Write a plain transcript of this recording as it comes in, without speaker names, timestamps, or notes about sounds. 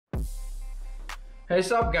Hey,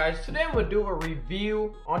 what's up guys? Today we'll do a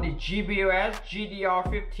review on the GBLS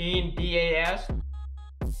GDR15 DAS.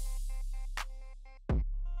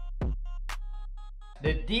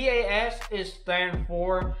 The DAS is stand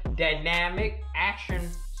for Dynamic Action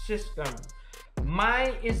System.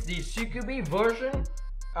 Mine is the CQB version.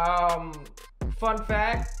 Fun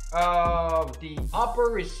fact, the upper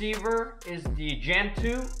receiver is the Gen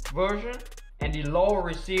 2 version and the lower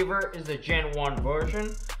receiver is the Gen 1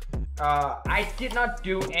 version. I did not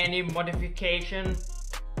do any modification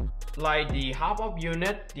like the hop-up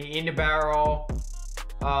unit, the in the barrel,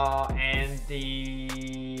 and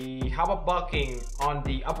the hop-up bucking on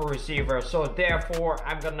the upper receiver. So therefore,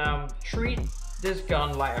 I'm gonna treat this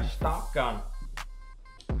gun like a stock gun.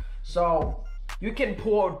 So you can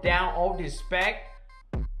pull down all the spec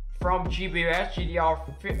from GBLS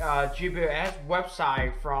GBLS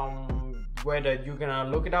website, from whether you're gonna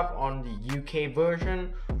look it up on the UK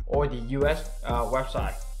version or the US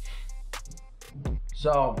website.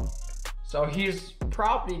 So here's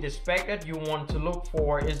probably the spec that you want to look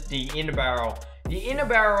for is the inner barrel. The inner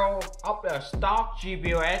barrel of the stock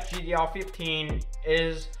GBLS GDR15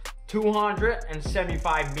 is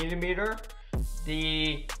 275 millimeter.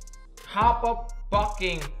 The hop-up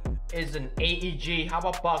bucking is an AEG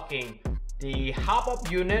hop-up bucking. The hop-up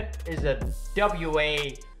unit is a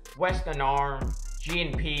WA Western Arm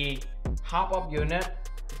G&P hop-up unit.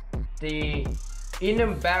 The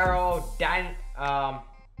inner barrel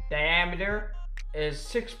diameter is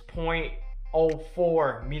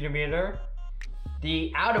 6.04 millimeter.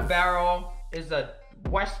 The outer barrel is a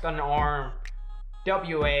Western Arm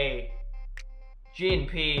WA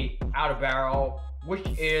G&P outer barrel, which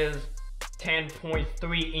is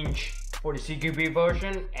 10.3 inch for the CQB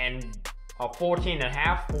version and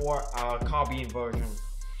 14.5 for a carbine version.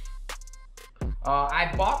 I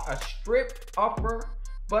bought a strip upper,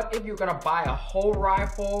 but if you're gonna buy a whole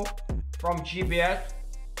rifle from GBLS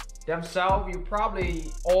themselves, you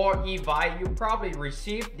probably, or Evite, you probably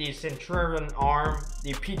receive the Centurion arm,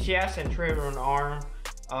 the PTS Centurion arm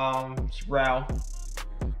rail.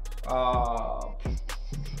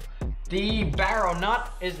 The barrel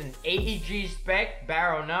nut is an AEG spec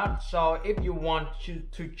barrel nut, so if you want to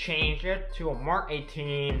change it to a Mark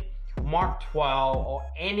 18, Mark 12, or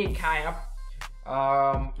any kind of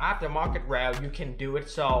aftermarket rail, you can do it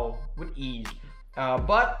so with ease.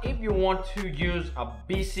 But if you want to use a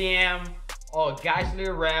BCM or a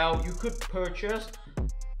Geissele rail, you could purchase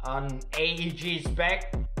an AEG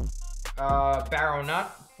spec barrel nut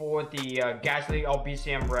for the Geissele or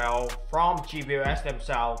BCM rail from GBLS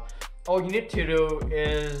themselves. All you need to do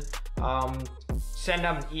is send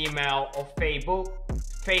them an email or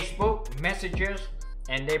Facebook messages,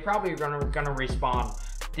 and they probably gonna respond.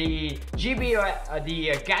 The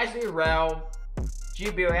Geissele rail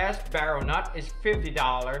GBLS barrel nut is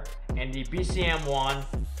 $50 and the BCM one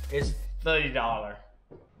is $30.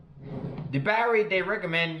 The battery they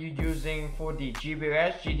recommend you using for the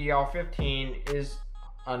GBLS GDR15 is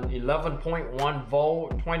an 11.1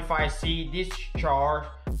 volt 25C discharge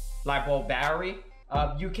LiPo battery.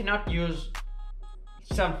 You cannot use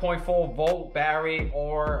 7.4 volt battery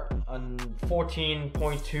or a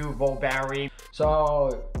 14.2 volt battery.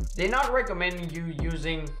 So they're not recommending you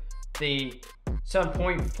using the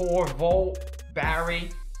 7.4 volt battery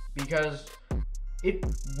because it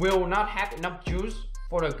will not have enough juice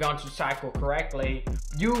for the gun to cycle correctly.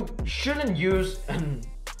 You shouldn't use a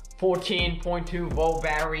 14.2 volt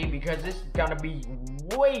battery because it's gonna be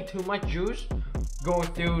way too much juice going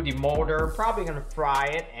through the motor, probably gonna fry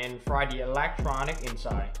it and fry the electronic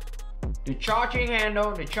inside. The charging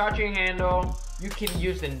handle, you can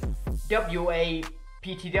use an WA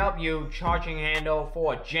PTW charging handle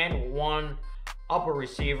for a Gen 1 upper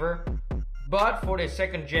receiver, but for the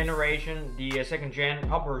second gen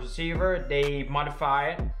upper receiver, they modify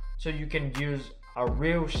it so you can use a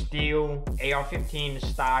real steel AR-15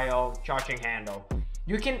 style charging handle.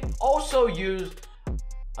 You can also use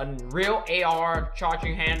a real AR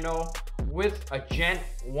charging handle with a Gen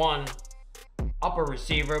 1 upper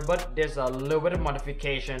receiver, but there's a little bit of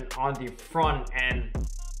modification on the front end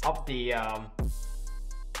of the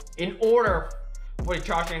in order for the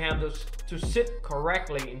charging handles to sit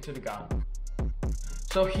correctly into the gun.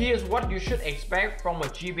 So here's what you should expect from a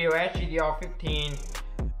GBLS GDR15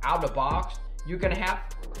 out of the box. You're gonna have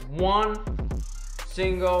one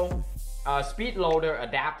single speed loader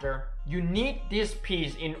adapter. You need this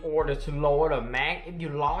piece in order to lower the mag. If you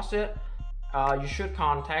lost it, you should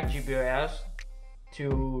contact GBLS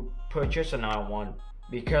to purchase another one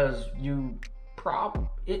because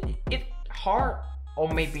it's hard or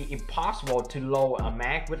maybe impossible to load a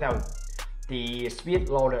mag without the speed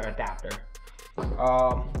loader adapter.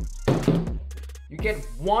 You get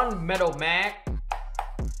one metal mag.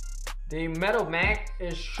 The metal mag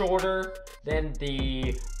is shorter than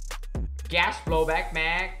the gas blowback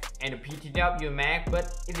mag and the PTW mag,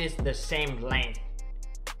 but it is the same length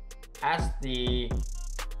as the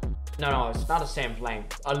no, it's not the same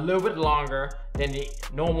length. A little bit longer than the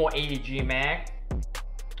normal AEG mag,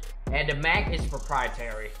 and the mag is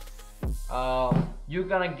proprietary. You're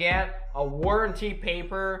gonna get a warranty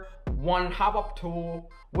paper, one hop-up tool,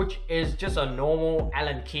 which is just a normal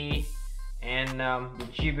Allen key, and the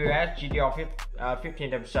GBLS GDR15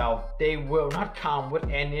 themselves, they will not come with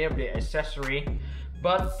any of the accessory,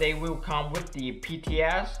 but they will come with the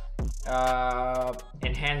PTS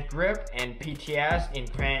enhanced grip and PTS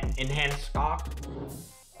enhanced stock.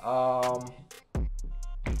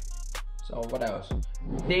 So what else?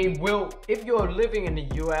 They will, if you're living in the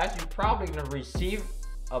US, you're probably gonna receive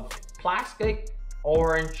a plastic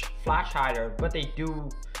orange flash hider, but they do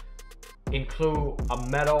include a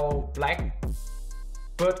metal black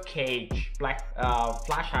bird cage black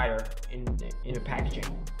flash hider in the packaging.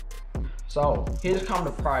 So here's come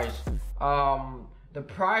the price. The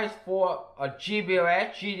price for a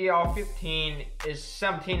GBLS GDR15 is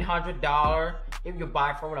 $1,700. If you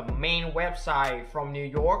buy from the main website from New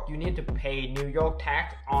York, you need to pay New York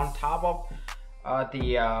tax on top of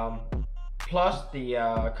the plus the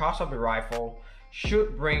cost of the rifle.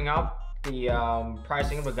 Should bring up the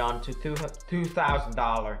pricing of the gun to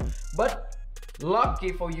 $2,000. But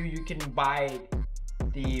lucky for you, you can buy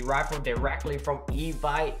the rifle directly from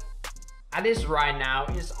Evite. At this right now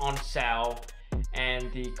is on sale, and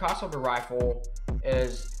the cost of the rifle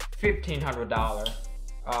is $1,500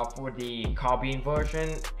 for the carbine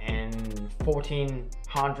version and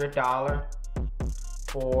 $1,400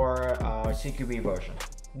 for CQB version.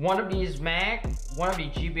 One of these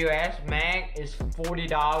GBLS mag is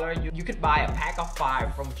 $40. You could buy a pack of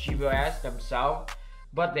 5 from GBLS themselves,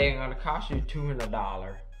 but they're gonna cost you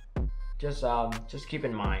 $200. Just keep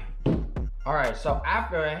in mind. Alright, so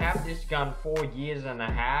after I have this gun for 4.5 years,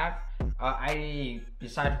 I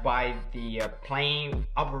decided to buy the plain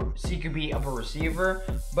CQB upper receiver,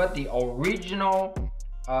 but the original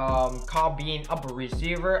carbine upper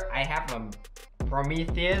receiver, I have a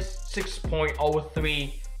Prometheus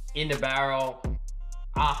 6.03 in the barrel.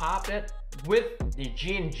 I hopped it with the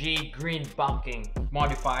G&G green bucking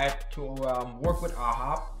modified to work with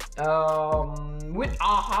RHOP. With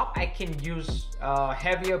RHOP, I can use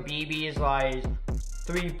heavier BBs like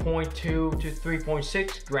 3.2 to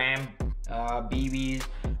 3.6 gram BBs,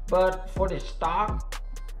 but for the stock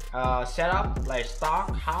setup, like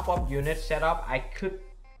stock hop-up unit setup, I could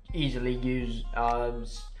easily use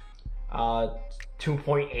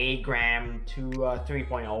 2.8 gram to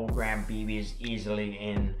 3.0 gram BBs easily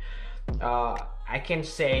in. I can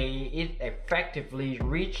say it effectively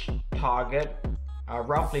reached target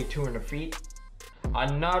roughly 200 feet.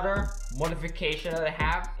 Another modification that I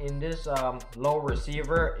have in this low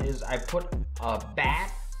receiver is I put a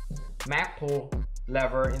bat mag pull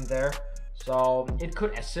lever in there, so it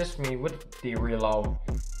could assist me with the reload.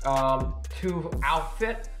 To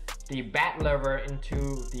outfit the bat lever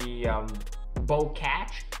into the bow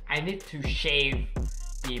catch, I need to shave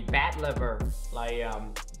the bat lever, like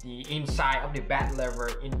the inside of the bat lever,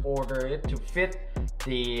 in order it to fit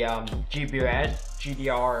the GBLS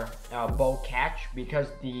GDR bow catch, because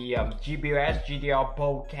the GBLS GDR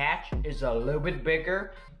bow catch is a little bit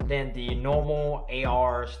bigger than the normal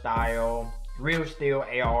AR style real steel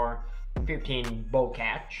AR-15 bow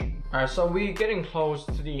catch. Alright, so we're getting close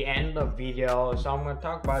to the end of the video, so I'm going to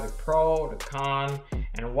talk about the pro, the con,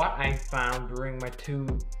 and what I found during my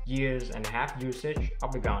 2.5 years usage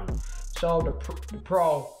of the gun. So the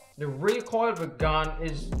pro, the recoil of the gun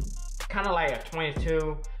is kind of like a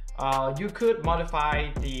 22. You could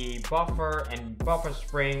modify the buffer and buffer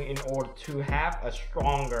spring in order to have a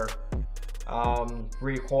stronger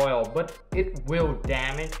recoil, but it will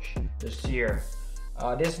damage the sear.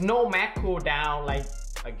 There's no mag cooldown like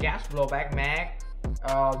a gas blowback mag.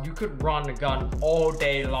 You could run the gun all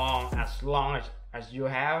day long as you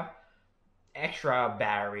have extra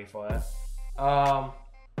battery for it.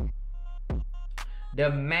 The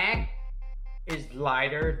mag is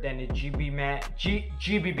lighter than the GBB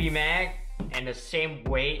mag and the same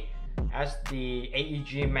weight as the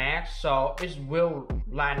AEG mag, so it will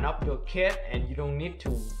line up your kit and you don't need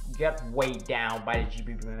to get weighed down by the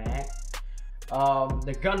GBB mag.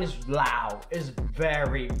 The gun is loud. It's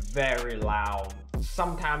very, very loud.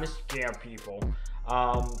 Sometimes it scares people.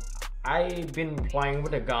 I've been playing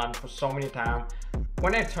with the gun for so many times.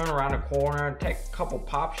 When I turn around the corner and take a couple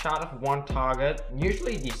pop shots at one target,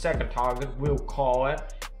 usually the second target will call it.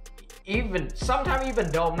 sometimes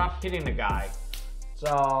even though I'm not hitting the guy.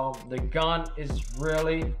 So the gun is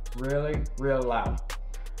really loud.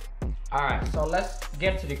 Alright, so let's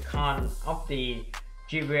get to the con of the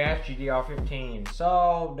GBLS GDR15.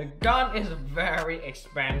 So the gun is very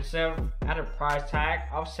expensive at a price tag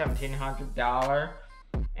of $1,700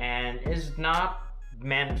 and is not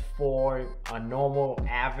meant for a normal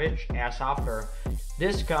average airsofter.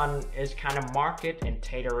 This gun is kind of marketed and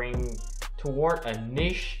catering toward a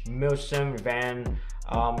niche museum event,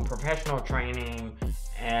 professional training,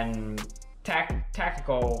 and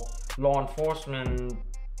tactical law enforcement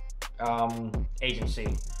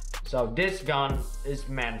agency. So this gun is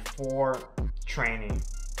meant for training,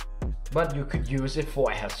 but you could use it for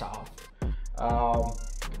airsoft.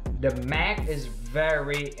 The mag is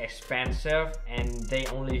very expensive and they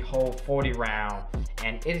only hold 40 rounds,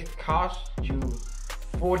 and it costs you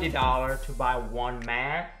 $40 to buy one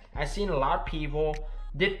mag. I've seen a lot of people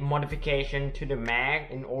did modification to the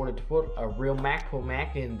mag in order to put a real Magpul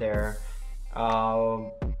mag in there.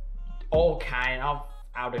 All kind of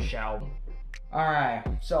out of shelf. Alright,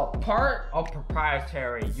 so part of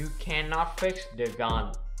proprietary, you cannot fix the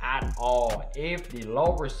gun at all. If the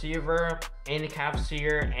low receiver, any kind of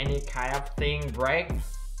sear, any kind of thing break,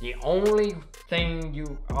 the only thing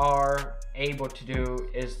you are able to do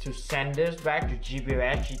is to send this back to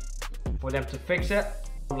GBLS for them to fix it.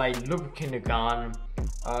 Like lubricate the gun,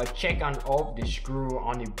 check on all the screw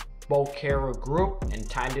on the bolt carrier group and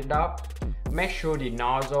tighten it up. Make sure the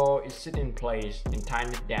nozzle is sit in place and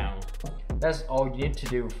tighten it down. That's all you need to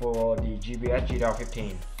do for the GBLS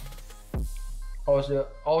GDR15.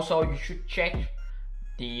 Also you should check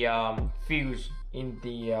the fuse in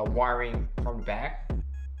the wiring from the back.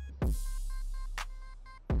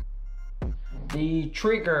 The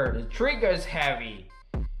trigger is heavy.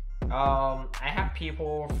 I have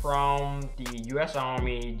people from the US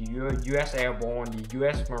Army, the US Airborne, the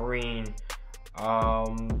US Marine,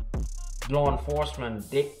 law enforcement.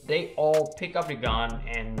 They all pick up the gun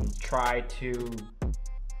and try to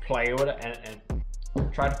play with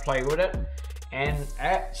it, and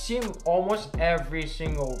it seems almost every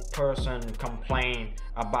single person complain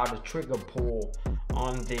about the trigger pull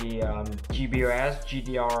on the GBLS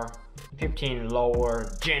GDR15 lower,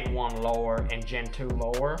 Gen 1 lower, and Gen 2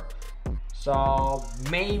 lower. So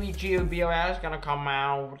maybe GBLS is gonna come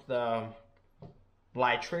out with the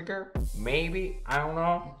light trigger, maybe, I don't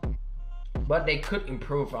know, but they could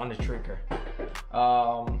improve on the trigger.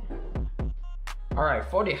 Alright,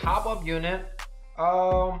 for the hop-up unit,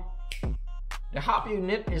 the hop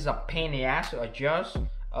unit is a pain in the ass to adjust.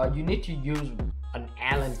 You need to use an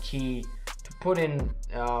Allen key to put in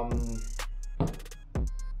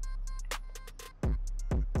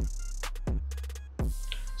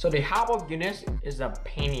so the hop-up unit is a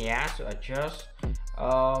pain in the ass to adjust.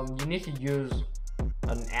 You need to use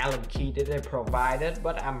an Allen key that they provided,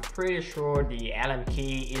 but I'm pretty sure the Allen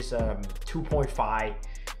key is a 2.5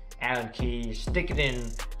 Allen key. Stick it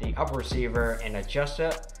in the upper receiver and adjust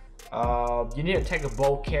it. You need to take the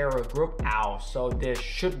bolt carrier group out, so there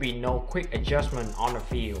should be no quick adjustment on the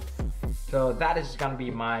field. So that is gonna be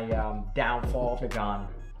my downfall of the gun.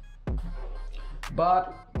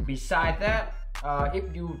 But beside that,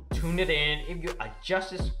 if you tune it in, if you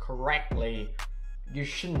adjust it correctly, you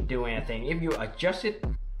shouldn't do anything. If you adjust it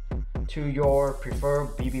to your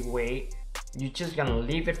preferred BB weight, you're just gonna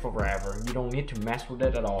leave it forever. You don't need to mess with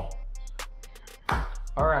it at all.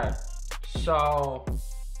 Alright, so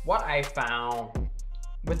what I found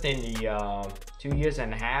within the 2.5 years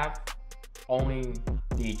owning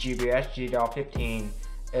the GBLS GDR15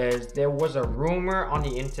 is there was a rumor on the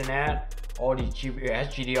internet, or the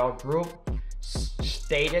GBLS GDR group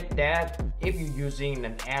stated that if you're using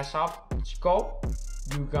an airsoft scope,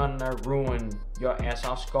 you're gonna ruin your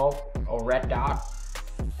airsoft scope or red dot.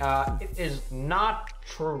 It is not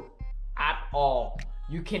true at all.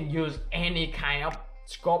 You can use any kind of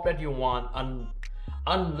scope that you want,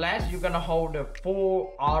 unless you're gonna hold the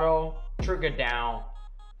full auto trigger down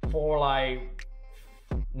for like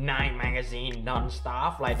 9 magazine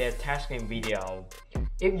non-stop like they're testing video.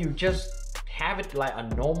 If you just have it like a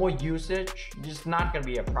normal usage, it's not gonna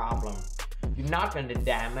be a problem. You're not gonna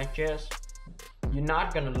damage it, you're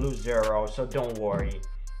not gonna lose zero, so don't worry.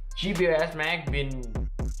 GBLS mag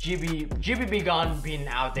GBB gun been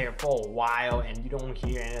out there for a while, and you don't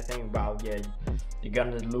hear anything about the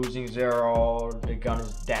gun is losing zero, the gun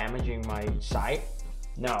is damaging my sight.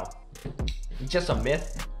 No, it's just a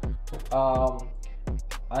myth.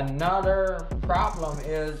 Another problem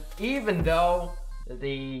is, even though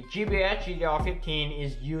the GBLS GDR15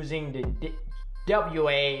 is using the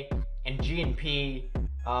WA and GNP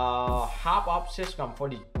hop-up system for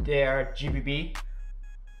the their GBB,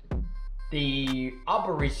 the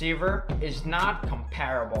upper receiver is not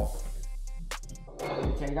comparable. Let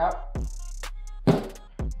me take it up.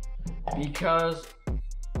 Because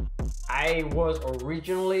I was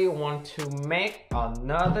originally want to make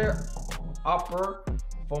another upper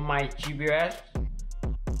for my GBLS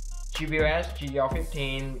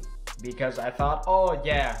GDR15, because I thought, oh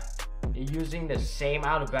yeah, they're using the same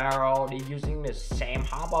outer barrel, they're using the same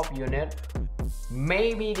hop-up unit,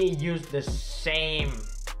 maybe they use the same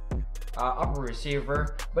upper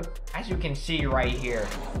receiver, but as you can see right here,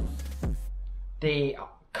 they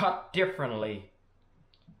cut differently.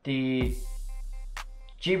 The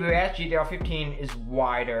GBLS GDR15 is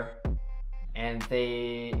wider and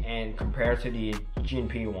compared to the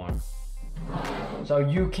GNP one. So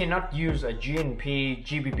you cannot use a GNP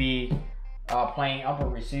GBB playing upper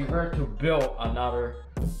receiver to build another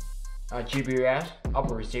GBLS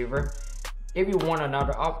upper receiver. If you want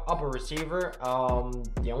another upper receiver,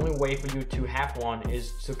 the only way for you to have one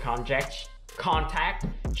is to contact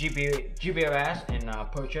GBLS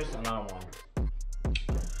and purchase another one.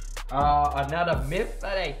 Another myth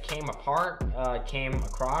that I came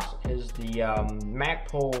across is the mag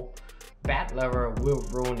pull bat lever will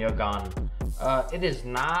ruin your gun. It is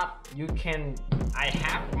not. I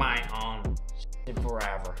have mine on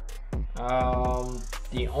forever.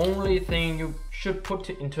 The only thing you should put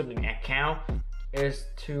into the account is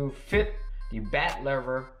to fit the bat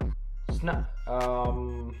lever. It's not.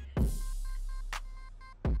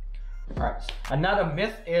 Alright. Another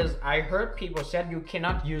myth is I heard people said you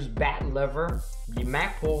cannot use bat lever, the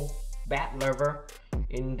mag pull bat lever,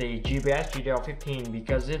 in the GBLS GDR15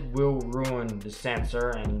 because it will ruin the sensor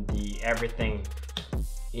and the everything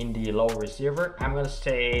in the low receiver. I'm gonna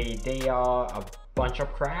say they are a bunch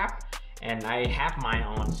of crap, and I have mine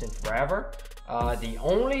on since forever. The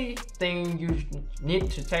only thing you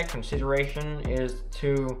need to take consideration is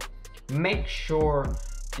to make sure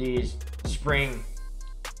the spring,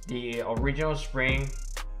 the original spring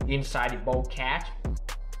inside the bolt catch,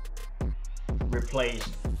 replaced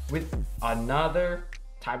with another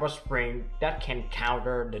type of spring that can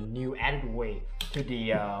counter the new added weight to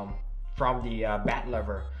the from the bat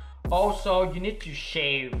lever. Also, you need to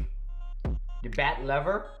shave the bat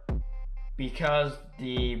lever because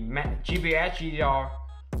the GBLS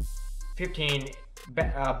GDR15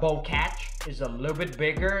 bolt catch is a little bit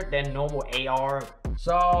bigger than normal AR.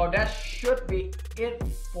 So that should be it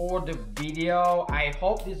for the video. I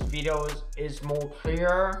hope this video is more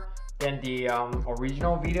clear than the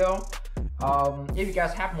original video. If you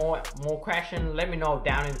guys have more questions, let me know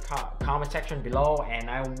down in the comment section below, and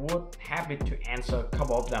I would happy to answer a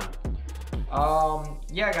couple of them.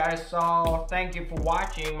 Yeah guys, so thank you for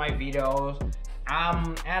watching my videos.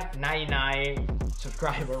 I'm at 99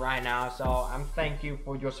 subscribers right now, so I'm thank you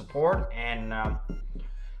for your support, and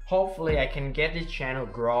hopefully I can get this channel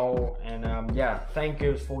grow. And yeah, thank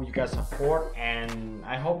you for you guys support, and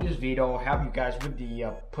I hope this video help you guys with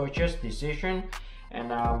the purchase decision. And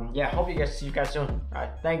yeah, hope you guys see you guys soon.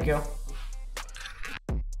 Alright, thank you.